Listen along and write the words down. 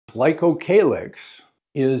Glycocalyx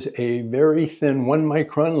is a very thin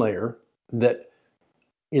 1-micron layer that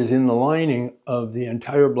is in the lining of the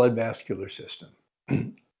entire blood vascular system.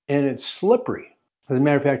 And it's slippery. As a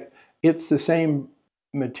matter of fact, it's the same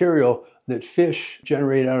material that fish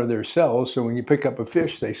generate out of their cells, so when you pick up a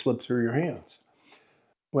fish, they slip through your hands.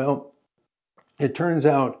 Well, it turns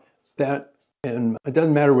out that, and it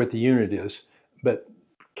doesn't matter what the unit is, but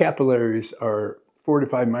capillaries are 4 to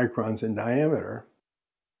 5 microns in diameter,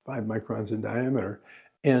 5 microns in diameter,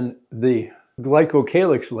 and the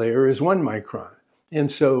glycocalyx layer is 1 micron.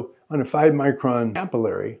 And so on a 5 micron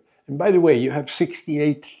capillary, and by the way, you have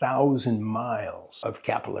 68,000 miles of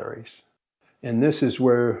capillaries. And this is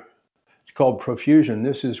where, it's called perfusion,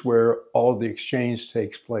 this is where all the exchange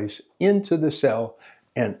takes place into the cell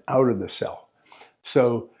and out of the cell.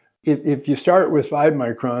 So if you start with 5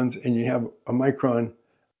 microns and you have a micron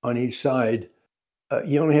on each side,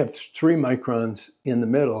 you only have 3 microns in the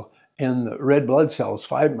middle, and the red blood cell is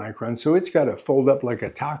 5 microns, so it's got to fold up like a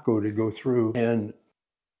taco to go through and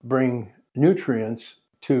bring nutrients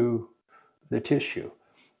to the tissue.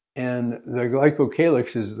 And the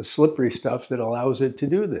glycocalyx is the slippery stuff that allows it to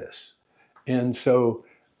do this. And so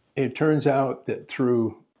it turns out that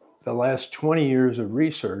through the last 20 years of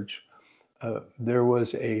research, there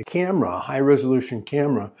was a camera, a high-resolution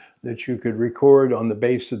camera, that you could record on the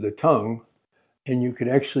base of the tongue, and you could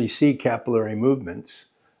actually see capillary movements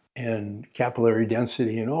and capillary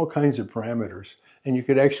density and all kinds of parameters. And you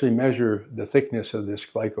could actually measure the thickness of this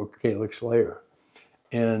glycocalyx layer.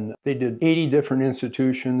 And they did 80 different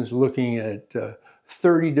institutions looking at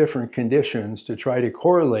 30 different conditions to try to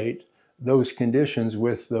correlate those conditions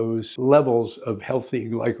with those levels of healthy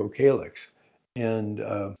glycocalyx. And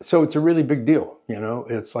so it's a really big deal, you know.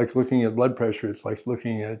 It's like looking at blood pressure, it's like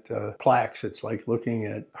looking at plaques, it's like looking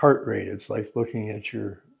at heart rate, it's like looking at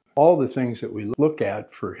all the things that we look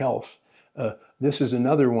at for health. This is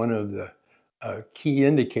another one of the key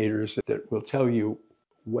indicators that will tell you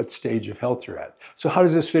what stage of health you're at. So how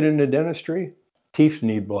does this fit into dentistry? Teeth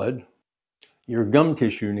need blood, your gum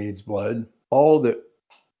tissue needs blood, all the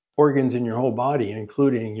organs in your whole body,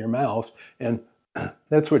 including your mouth, and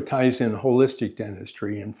that's what ties in holistic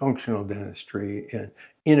dentistry and functional dentistry and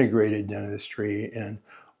integrated dentistry and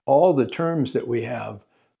all the terms that we have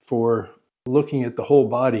for looking at the whole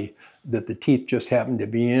body that the teeth just happen to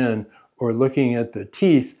be in, or looking at the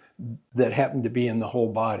teeth that happen to be in the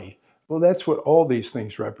whole body. Well, that's what all these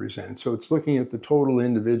things represent. So it's looking at the total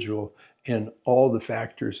individual and all the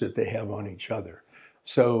factors that they have on each other.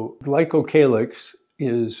 So glycocalyx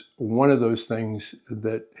is one of those things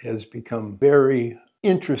that has become very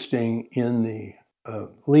interesting in the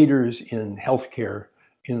leaders in healthcare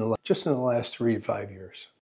just in the last 3 to 5 years.